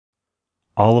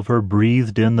Oliver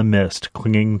breathed in the mist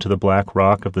clinging to the black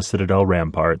rock of the citadel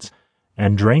ramparts,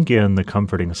 and drank in the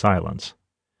comforting silence.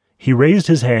 He raised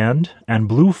his hand, and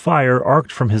blue fire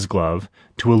arced from his glove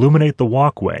to illuminate the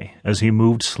walkway as he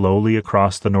moved slowly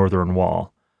across the northern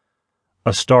wall.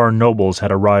 Astar nobles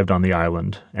had arrived on the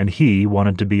island, and he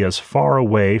wanted to be as far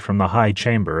away from the high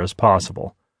chamber as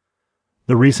possible.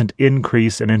 The recent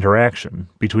increase in interaction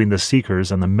between the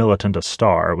Seekers and the militant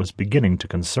Astar was beginning to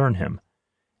concern him.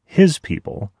 His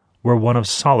people were one of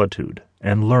solitude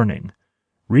and learning,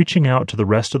 reaching out to the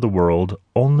rest of the world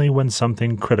only when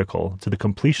something critical to the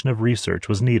completion of research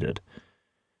was needed.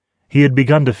 He had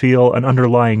begun to feel an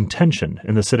underlying tension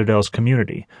in the Citadel's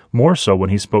community, more so when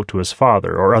he spoke to his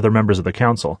father or other members of the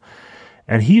council,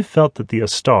 and he felt that the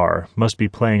Astar must be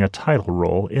playing a title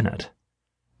role in it.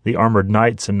 The armored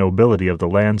knights and nobility of the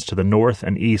lands to the north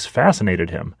and east fascinated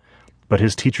him, but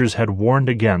his teachers had warned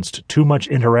against too much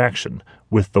interaction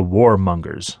with the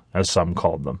warmongers, as some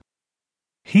called them.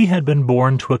 He had been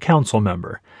born to a council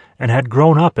member, and had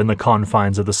grown up in the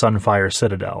confines of the Sunfire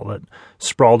Citadel that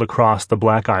sprawled across the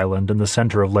Black Island in the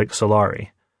center of Lake Solari.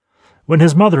 When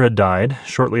his mother had died,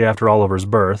 shortly after Oliver's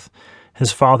birth,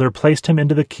 his father placed him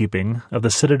into the keeping of the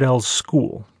Citadel's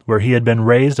school, where he had been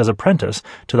raised as apprentice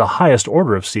to the highest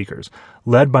order of Seekers,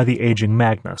 led by the aging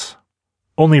Magnus.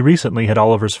 Only recently had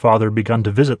Oliver's father begun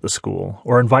to visit the school,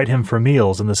 or invite him for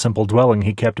meals in the simple dwelling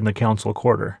he kept in the council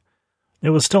quarter. It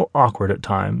was still awkward at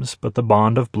times, but the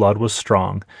bond of blood was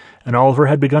strong, and Oliver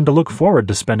had begun to look forward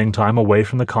to spending time away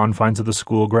from the confines of the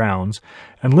school grounds,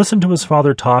 and listen to his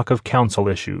father talk of council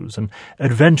issues and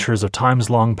adventures of times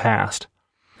long past.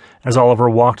 As Oliver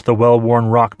walked the well-worn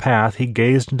rock path, he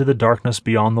gazed into the darkness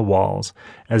beyond the walls,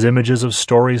 as images of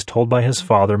stories told by his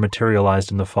father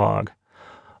materialized in the fog.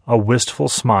 A wistful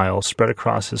smile spread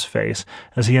across his face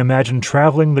as he imagined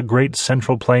traveling the great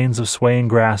central plains of swaying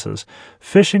grasses,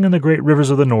 fishing in the great rivers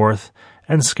of the north,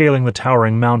 and scaling the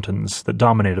towering mountains that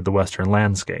dominated the western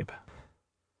landscape.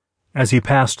 As he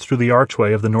passed through the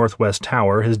archway of the northwest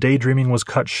tower, his daydreaming was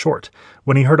cut short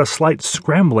when he heard a slight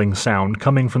scrambling sound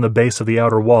coming from the base of the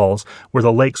outer walls where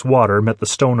the lake's water met the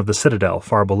stone of the citadel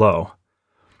far below.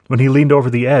 When he leaned over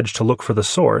the edge to look for the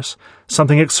source,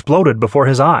 something exploded before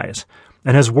his eyes,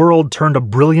 and his world turned a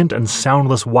brilliant and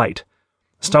soundless white.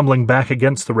 Stumbling back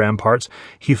against the ramparts,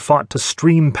 he fought to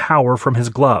stream power from his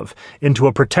glove into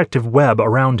a protective web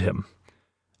around him.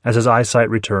 As his eyesight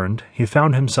returned, he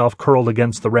found himself curled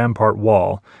against the rampart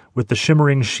wall, with the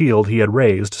shimmering shield he had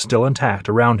raised still intact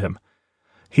around him.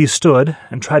 He stood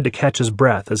and tried to catch his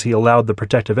breath as he allowed the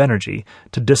protective energy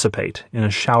to dissipate in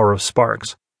a shower of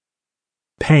sparks.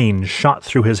 Pain shot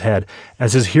through his head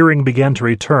as his hearing began to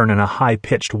return in a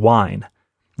high-pitched whine.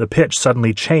 The pitch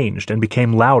suddenly changed and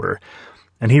became louder,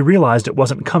 and he realized it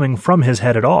wasn't coming from his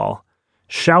head at all.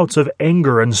 Shouts of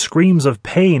anger and screams of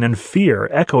pain and fear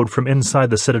echoed from inside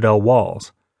the citadel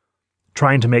walls.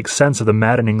 Trying to make sense of the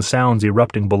maddening sounds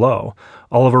erupting below,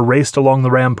 Oliver raced along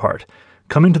the rampart.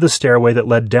 Coming to the stairway that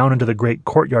led down into the great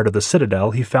courtyard of the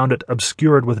citadel, he found it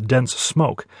obscured with dense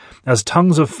smoke, as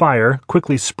tongues of fire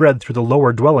quickly spread through the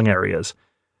lower dwelling areas.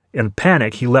 In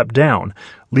panic, he leapt down,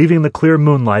 leaving the clear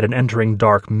moonlight and entering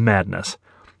dark madness.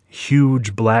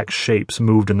 Huge black shapes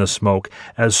moved in the smoke,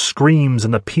 as screams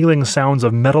and the pealing sounds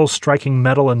of metal striking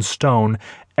metal and stone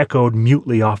echoed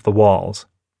mutely off the walls.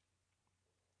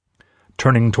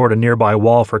 Turning toward a nearby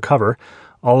wall for cover,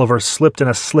 Oliver slipped in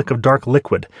a slick of dark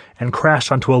liquid and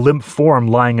crashed onto a limp form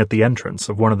lying at the entrance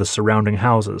of one of the surrounding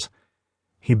houses.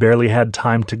 He barely had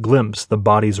time to glimpse the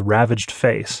body's ravaged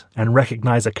face and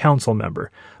recognize a council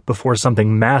member before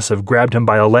something massive grabbed him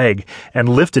by a leg and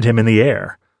lifted him in the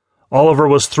air. Oliver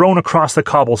was thrown across the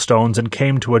cobblestones and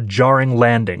came to a jarring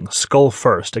landing, skull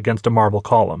first against a marble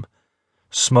column.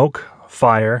 Smoke,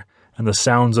 fire, and the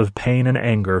sounds of pain and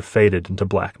anger faded into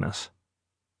blackness.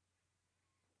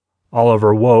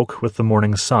 Oliver woke with the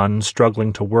morning sun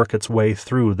struggling to work its way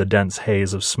through the dense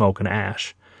haze of smoke and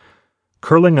ash.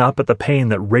 Curling up at the pain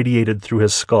that radiated through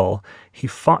his skull, he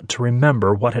fought to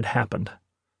remember what had happened.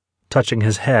 Touching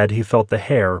his head, he felt the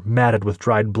hair matted with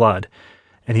dried blood,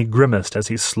 and he grimaced as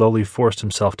he slowly forced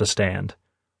himself to stand.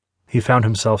 He found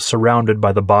himself surrounded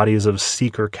by the bodies of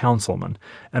Seeker councilmen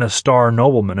and Astar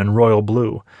noblemen in royal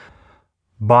blue,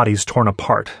 bodies torn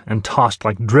apart and tossed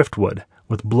like driftwood,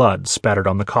 with blood spattered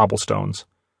on the cobblestones.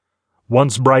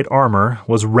 Once bright armor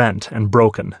was rent and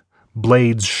broken,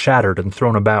 blades shattered and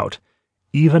thrown about.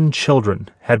 Even children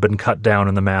had been cut down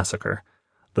in the massacre.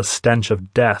 The stench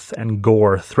of death and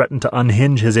gore threatened to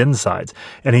unhinge his insides,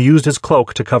 and he used his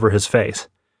cloak to cover his face.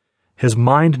 His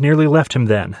mind nearly left him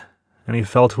then, and he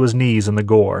fell to his knees in the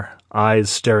gore, eyes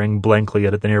staring blankly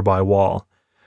at the nearby wall.